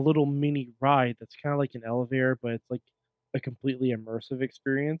little mini ride that's kind of like an elevator, but it's like a completely immersive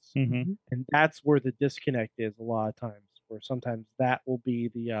experience. Mm-hmm. And that's where the disconnect is a lot of times, where sometimes that will be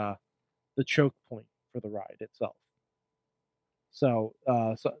the choke point for the ride itself. So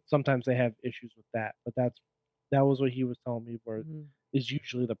sometimes they have issues with that, but that was what he was telling me where is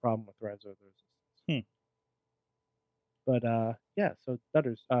usually the problem with Rise of the Resistance. But yeah, so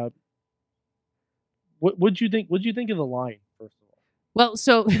Dutters, what'd you think of the line first of all? Well,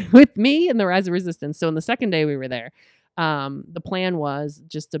 so with me and the Rise of Resistance, so on the second day we were there, the plan was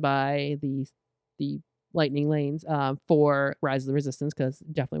just to buy the lightning lanes for Rise of the Resistance because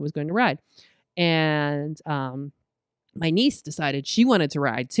definitely was going to ride. And my niece decided she wanted to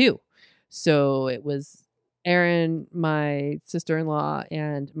ride too. So it was Erin, my sister-in-law,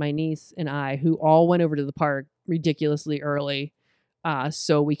 and my niece and I who all went over to the park ridiculously early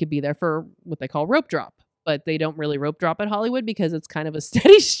so we could be there for what they call rope drop. But they don't really rope drop at Hollywood because it's kind of a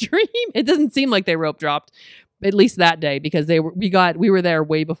steady stream. It doesn't seem like they rope dropped, at least that day, because we were there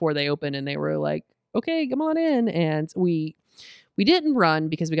way before they opened, and they were like, "Okay, come on in." And we didn't run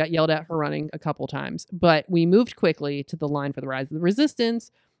because we got yelled at for running a couple times, but we moved quickly to the line for the Rise of the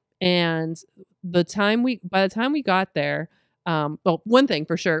Resistance. And by the time we got there, well, one thing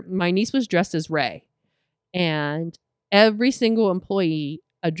for sure, my niece was dressed as Rey, and every single employee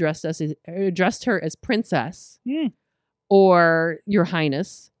addressed her as princess Hmm. or Your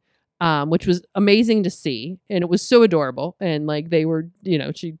Highness, which was amazing to see, and it was so adorable. And like they were,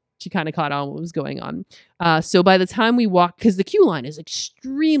 she kind of caught on what was going on. So by the time we walked, because the queue line is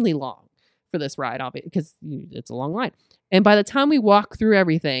extremely long for this ride, obviously, because it's a long line. And by the time we walked through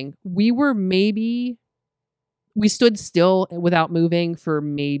everything, we stood still without moving for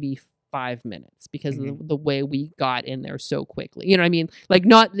maybe 5 minutes because of the way we got in there so quickly. You know what I mean? Like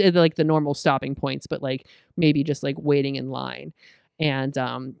not like the normal stopping points, but like maybe just like waiting in line. And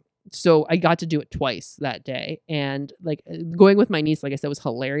so I got to do it twice that day. And like going with my niece, like I said, was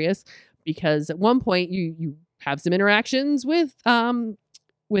hilarious because at one point you have some interactions with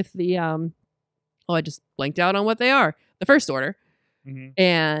the I just blanked out on what they are. The First Order.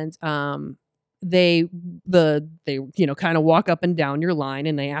 And they kind of walk up and down your line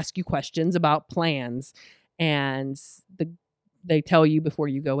and they ask you questions about plans, and they tell you before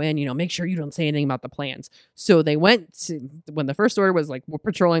you go in, make sure you don't say anything about the plans. So they went to, when the First Order was like, we're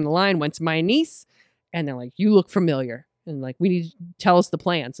patrolling the line, went to my niece and they're like, you look familiar, and like, we need to tell us the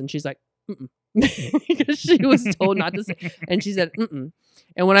plans. And she's like, because she was told not to say, and she said,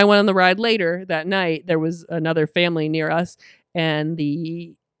 And when I went on the ride later that night, there was another family near us, and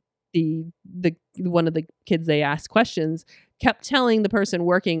the one of the kids they asked questions kept telling the person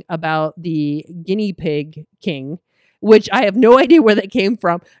working about the guinea pig king, which I have no idea where that came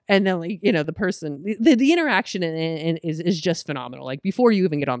from. And then like, the person, the interaction is just phenomenal. Like before you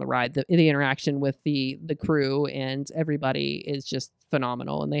even get on the ride, the interaction with the crew and everybody is just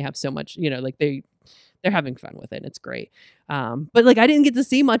phenomenal. And they have so much, like they're having fun with it. And it's great. But like, I didn't get to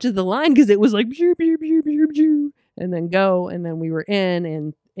see much of the line because it was like, and then go. And then we were in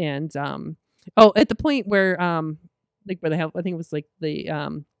and at the point where like where they have, I think it was like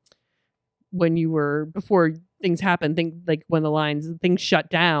the when you were before things happened, like when things shut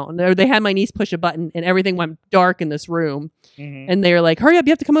down, or they had my niece push a button and everything went dark in this room, and they were like, hurry up,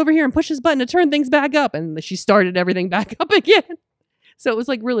 you have to come over here and push this button to turn things back up, and she started everything back up again. So it was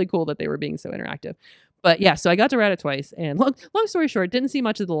like really cool that they were being so interactive. But yeah, so I got to ride it twice, and long story short, didn't see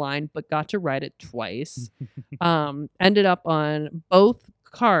much of the line, but got to ride it twice. Ended up on both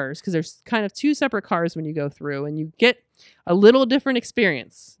cars because there's kind of two separate cars when you go through, and you get a little different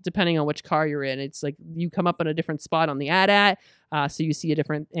experience depending on which car you're in. It's like you come up on a different spot on the AT-AT, so you see a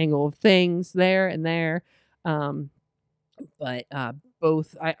different angle of things there and there. But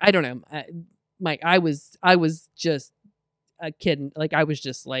both, I don't know, Mike, I was just a kid. Like I was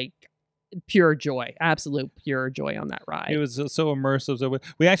just like pure joy, absolute pure joy on that ride. It was so immersive. So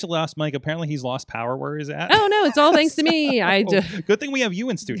we actually lost Mike. Apparently he's lost power where he's at. Oh no, it's all thanks to me. Good thing we have you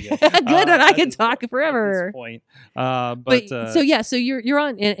in studio. Good, and I can talk forever. At this point. So you're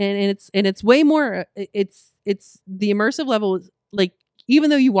on, and it's way more. It's the immersive level. Like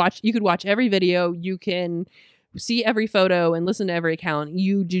even though you could watch every video, you can see every photo and listen to every account,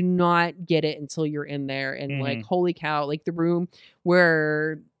 you do not get it until you're in there. And like, holy cow, like the room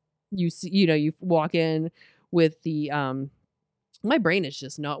where you see, you walk in with the my brain is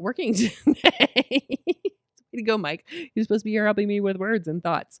just not working today. Way to go, Mike. You're supposed to be here helping me with words and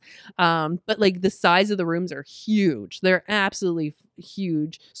thoughts. But like the size of the rooms are huge. They're absolutely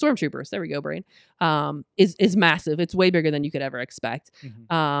huge. Stormtroopers, there we go, brain. Is massive. It's way bigger than you could ever expect.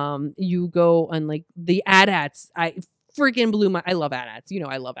 You go on like the AT-ATs. I freaking I love AT-ATs.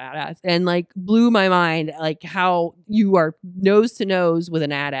 I love AT-ATs. And like blew my mind like how you are nose to nose with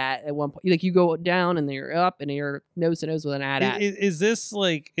an AT-AT at one point. Like you go down and then you're up and you're nose to nose with an AT-AT. Is this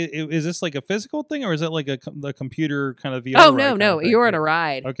like a physical thing, or is it like the computer kind of VR? Oh no, you're on a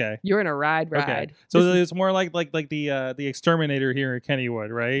ride. Okay. You're in a ride. Okay. So it's more like the Exterminator here in Kennywood,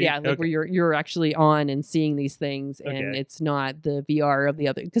 right? Yeah, like where you're actually on and seeing these things, and it's not the VR of the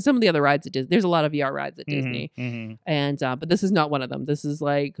other, because some of the other rides at Disney, there's a lot of VR rides at Disney. And but this is not one of them. This is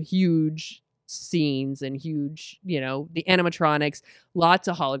like huge scenes and huge, the animatronics, lots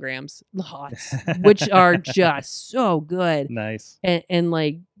of holograms, which are just so good. Nice. And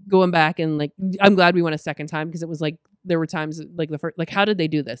like going back and like, I'm glad we went a second time, because it was like there were times like the first, like how did they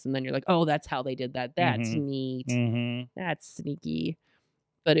do this? And then you're like, oh, that's how they did that. That's neat. That's sneaky.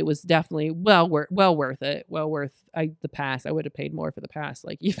 But it was definitely well worth it. Well worth the pass. I would have paid more for the pass.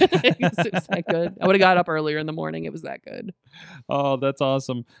 Like even it was that good. I would have got up earlier in the morning. It was that good. Oh, that's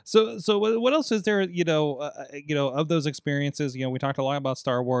awesome. So what else is there? Of those experiences. We talked a lot about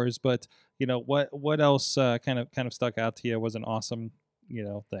Star Wars, but what else kind of stuck out to you was an awesome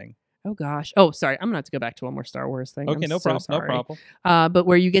thing. Oh gosh. Oh, sorry. I'm gonna have to go back to one more Star Wars thing. Okay, no problem. No problem. But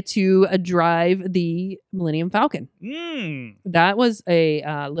where you get to drive the Millennium Falcon. That was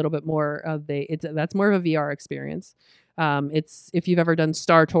a little bit more of that's more of a VR experience. It's if you've ever done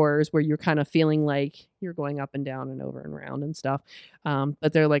Star Tours where you're kind of feeling like you're going up and down and over and around and stuff.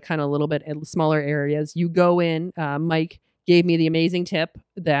 But they're like kind of a little bit smaller areas. You go in. Mike gave me the amazing tip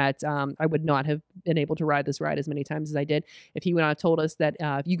that I would not have been able to ride this ride as many times as I did if he would not have told us that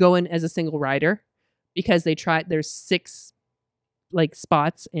if you go in as a single rider, because there's 6 like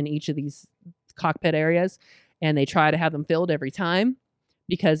spots in each of these cockpit areas, and they try to have them filled every time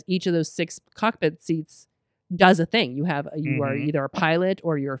because each of those 6 cockpit seats does a thing. You are either a pilot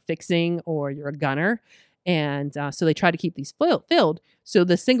or you're fixing or you're a gunner. And so they try to keep these filled. So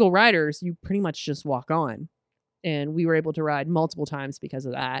the single riders, you pretty much just walk on. And we were able to ride multiple times because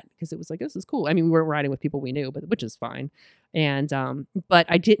of that, because it was like, this is cool. I mean, we weren't riding with people we knew, but which is fine. And but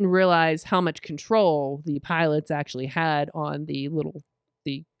I didn't realize how much control the pilots actually had on the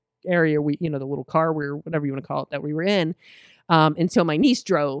area the little car whatever you want to call it that we were in, until my niece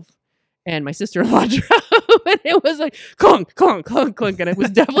drove and my sister-in-law drove, and it was like clunk, clunk, clunk, clunk, and it was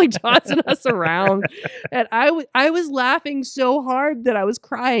definitely tossing us around. And I was laughing so hard that I was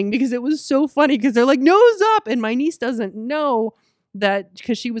crying because it was so funny because they're like nose up, and my niece doesn't know that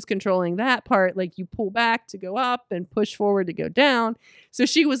because she was controlling that part. Like you pull back to go up and push forward to go down. So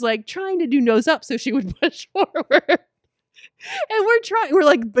she was like trying to do nose up so she would push forward. And we're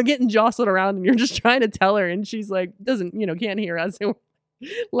like getting jostled around, and you're just trying to tell her, and she's like can't hear us. And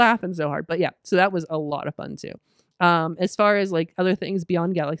laughing so hard. But yeah, so that was a lot of fun too. As far as like other things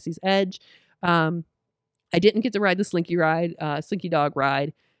beyond Galaxy's Edge, I didn't get to ride the Slinky Dog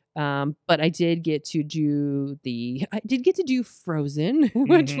ride, but I did get to do Frozen,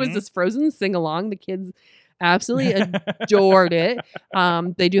 which was this Frozen sing along. The kids absolutely adored it.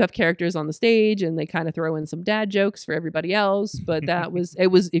 They do have characters on the stage, and they kind of throw in some dad jokes for everybody else. But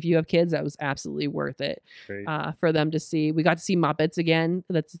it was if you have kids, that was absolutely worth it for them to see. We got to see Muppets again.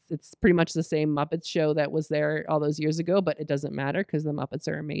 It's pretty much the same Muppets show that was there all those years ago, but it doesn't matter because the Muppets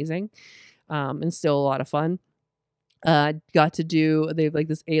are amazing and still a lot of fun. Got to do they have like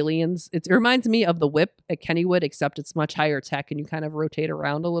this aliens. It reminds me of the Whip at Kennywood, except it's much higher tech and you kind of rotate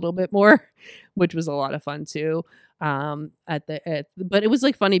around a little bit more, which was a lot of fun too. But it was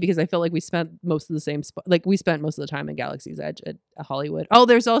like funny because I felt like we spent most of the time in Galaxy's Edge at Hollywood. Oh,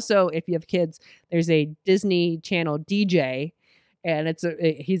 there's also, if you have kids, there's a Disney Channel DJ. And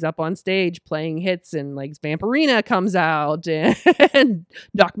he's up on stage playing hits, and like Vampirina comes out, and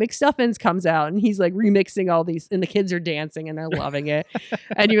Doc McStuffins comes out, and he's like remixing all these, and the kids are dancing and they're loving it.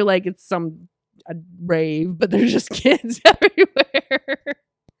 And you're like, it's a rave, but there's just kids everywhere.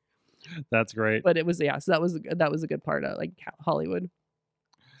 That's great. But it was so that was a good part of like Hollywood.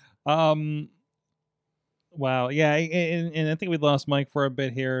 Wow. Yeah. And I think we lost Mike for a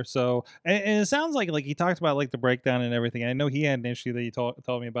bit here. So, and it sounds like he talked about like the breakdown and everything. I know he had an issue that he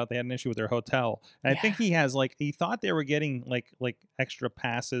told me about. They had an issue with their hotel. And I think he has he thought they were getting like extra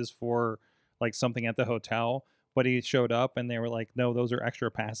passes for like something at the hotel, but he showed up and they were like, no, those are extra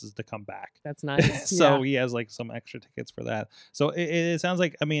passes to come back. That's nice. So he has like some extra tickets for that. So it sounds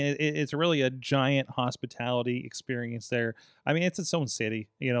like, I mean, it's really a giant hospitality experience there. I mean, it's its own city,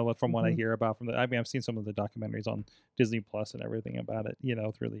 from what I hear about I've seen some of the documentaries on Disney Plus and everything about it,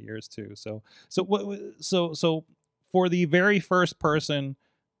 through the years too. So for the very first person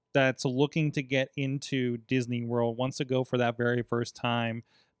that's looking to get into Disney World, wants to go for that very first time,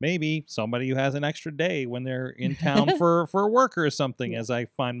 maybe somebody who has an extra day when they're in town for work or something, as I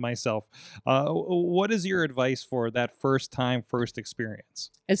find myself. What is your advice for that first experience?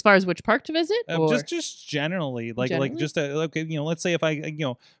 As far as which park to visit? Just generally, let's say if I,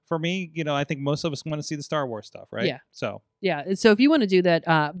 for me, I think most of us want to see the Star Wars stuff, right? Yeah. So if you want to do that,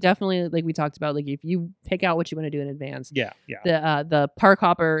 definitely, like we talked about, like if you pick out what you want to do in advance, the park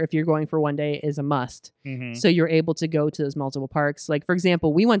hopper, if you're going for one day, is a must. Mm-hmm. So you're able to go to those multiple parks. Like for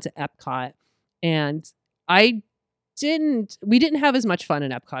example, we went to Epcot, and we didn't have as much fun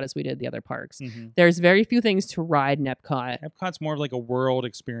in Epcot as we did the other parks. Mm-hmm. There's very few things to ride in Epcot. Epcot's more of like a world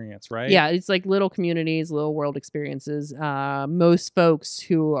experience, right? Yeah, it's like little communities, little world experiences. Most folks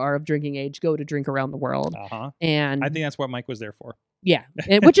who are of drinking age go to drink around the world. And I think that's what Mike was there for. Yeah,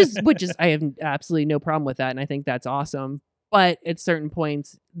 which is I have absolutely no problem with that, and I think that's awesome. But at certain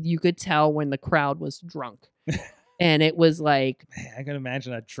points, you could tell when the crowd was drunk. And it was like, man, I can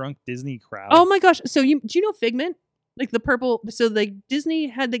imagine a drunk Disney crowd. Oh my gosh. So do you know Figment? Like the purple, so like Disney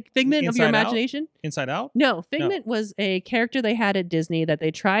had the Figment of your imagination. Inside Out? No, Figment was a character they had at Disney that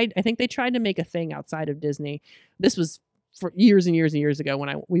they tried. I think they tried to make a thing outside of Disney. This was for years and years and years ago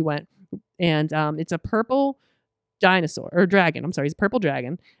when we went, and it's a purple dinosaur or dragon. I'm sorry, he's a purple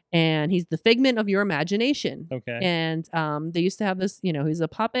dragon, and he's the figment of your imagination. Okay. And they used to have this, he's a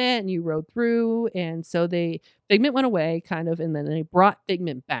puppet, and you rode through, and so Figment went away, kind of, and then they brought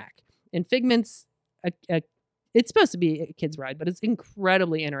Figment back. And Figment's it's supposed to be a kid's ride, but it's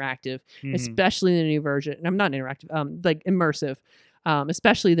incredibly interactive, especially in the new version. I'm not interactive, like immersive.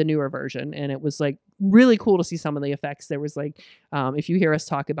 Especially the newer version, and it was like really cool to see some of the effects. There was like, if you hear us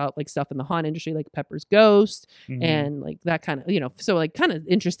talk about like stuff in the haunt industry, like Pepper's Ghost, and like that kind of, so like kind of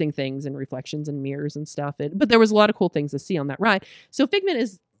interesting things and reflections and mirrors and stuff. But there was a lot of cool things to see on that ride. So Figment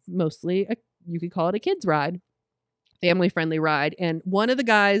is mostly you could call it a kid's ride, family friendly ride. And one of the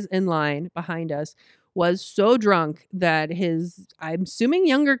guys in line behind us was so drunk that his, I'm assuming,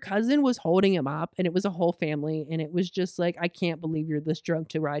 younger cousin was holding him up, and it was a whole family, and it was just like, I can't believe you're this drunk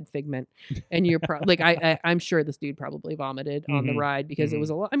to ride Figment, and you're like, I'm sure this dude probably vomited on the ride because it was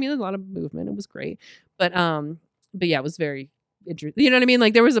a lot. I mean, there's a lot of movement. It was great, but yeah, it was very interesting. You know what I mean?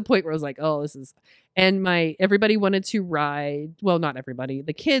 Like there was a point where I was like, oh, this is, and everybody wanted to ride. Well, not everybody.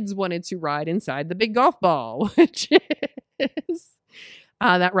 The kids wanted to ride inside the big golf ball, which is.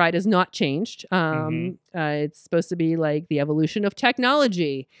 That ride has not changed. It's supposed to be like the evolution of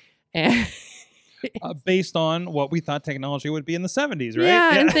technology. And based on what we thought technology would be in the 70s, right?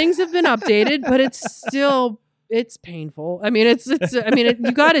 Yeah, and things have been updated, but it's still, it's painful. I mean,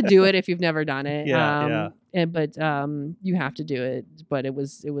 you got to do it if you've never done it. But you have to do it. But it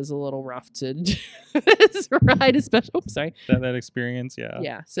was a little rough to ride, especially. Oops, sorry. That experience, yeah.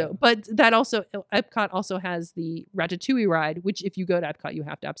 Yeah. So, but that also, Epcot also has the Ratatouille ride, which if you go to Epcot, you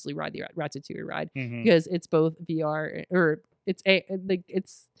have to absolutely ride the Ratatouille ride because it's both VR or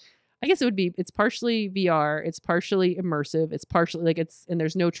I guess it would be, it's partially VR, it's partially immersive, it's partially and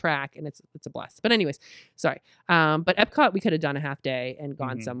there's no track, and it's a blast. But anyways, sorry. But Epcot, we could have done a half day and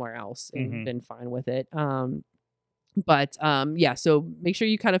gone somewhere else and been fine with it. Yeah, so make sure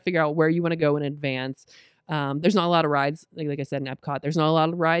you kind of figure out where you want to go in advance. There's not a lot of rides, like I said, in Epcot. There's not a lot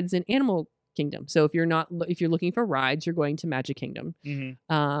of rides in Animal Kingdom. So if you're looking for rides, you're going to Magic Kingdom.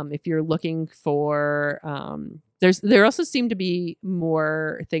 If you're looking for there also seem to be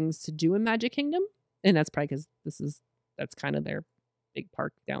more things to do in Magic Kingdom, and that's probably because that's kind of their big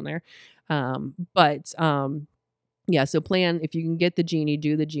park down there. Yeah, so plan, if you can get the Genie,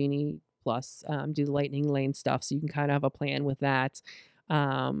 do the Genie plus do the Lightning Lane stuff, so you can kind of have a plan with that.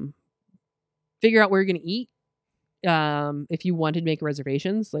 Figure out where you're going to eat. If you wanted to make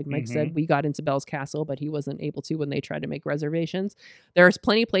reservations, like Mike said, we got into Bell's Castle, but he wasn't able to when they tried to make reservations. There's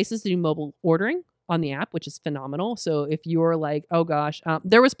plenty of places to do mobile ordering on the app, which is phenomenal. So if you're like, oh gosh,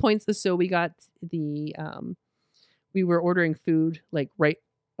 there was points. So we got we were ordering food like right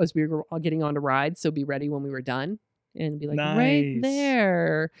as we were getting on to rides. So be ready when we were done and be like right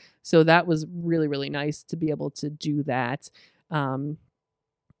there. So that was really, really nice to be able to do that. But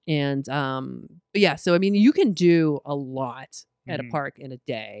yeah, so I mean, you can do a lot at a park in a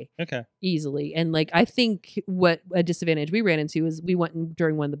day. Okay. Easily. And like, I think what a disadvantage we ran into is we went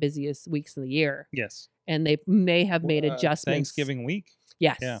during one of the busiest weeks of the year. Yes. And they may have made adjustments. Thanksgiving week?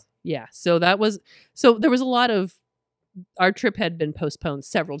 Yes. Yeah. So there was a lot of, our trip had been postponed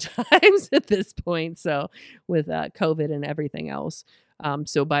several times at this point. So with COVID and everything else.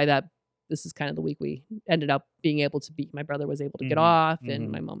 So by that, this is kind of the week we ended up being able to my brother was able to get off,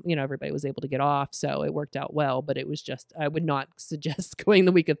 and my mom, everybody was able to get off. So it worked out well, but it was just, I would not suggest going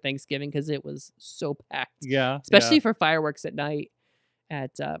the week of Thanksgiving because it was so packed. Yeah. Especially for fireworks at night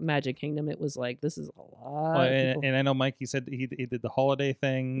at Magic Kingdom. It was like, this is a lot. And I know Mikey said he did the holiday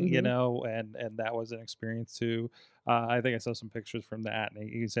thing, and that was an experience too. I think I saw some pictures from that, and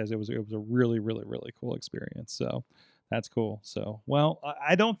he says it was a really, really, really cool experience. So that's cool. So, well,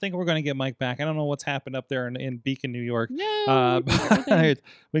 I don't think we're going to get Mike back. I don't know what's happened up there in Beacon, New York. No,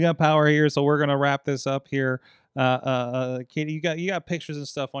 we got power here, so we're going to wrap this up here. Katie, you got pictures and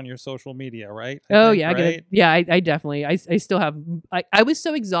stuff on your social media, right? I definitely. I still have. I was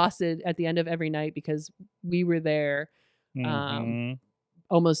so exhausted at the end of every night because we were there.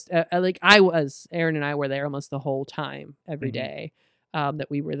 Almost like Aaron and I were there almost the whole time every day. That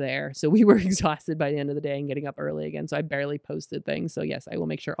we were there. So we were exhausted by the end of the day and getting up early again. So I barely posted things. So yes, I will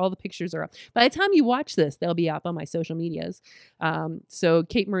make sure all the pictures are up. By the time you watch this, they'll be up on my social medias. So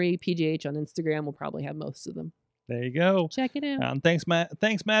Kate Marie PGH on Instagram will probably have most of them. There you go. Check it out. Thanks,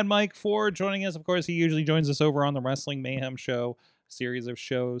 Mad Mike, for joining us. Of course, he usually joins us over on the Wrestling Mayhem Show series of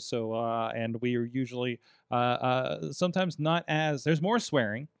shows. So, and we are usually sometimes not as, there's more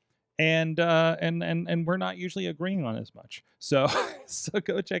swearing. And we're not usually agreeing on as much. So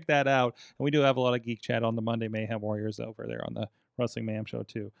go check that out. And we do have a lot of geek chat on the Monday Mayhem Warriors over there on the Wrestling Mayhem Show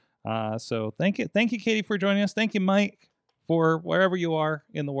too. So thank you, Katie, for joining us. Thank you, Mike, for wherever you are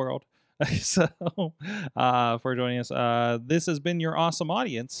in the world. So for joining us. This has been your awesome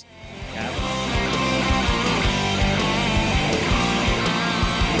audience.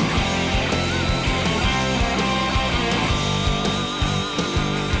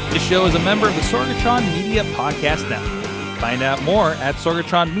 This show is a member of the Sorgatron Media Podcast Network. Find out more at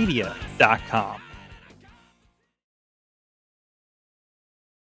sorgatronmedia.com.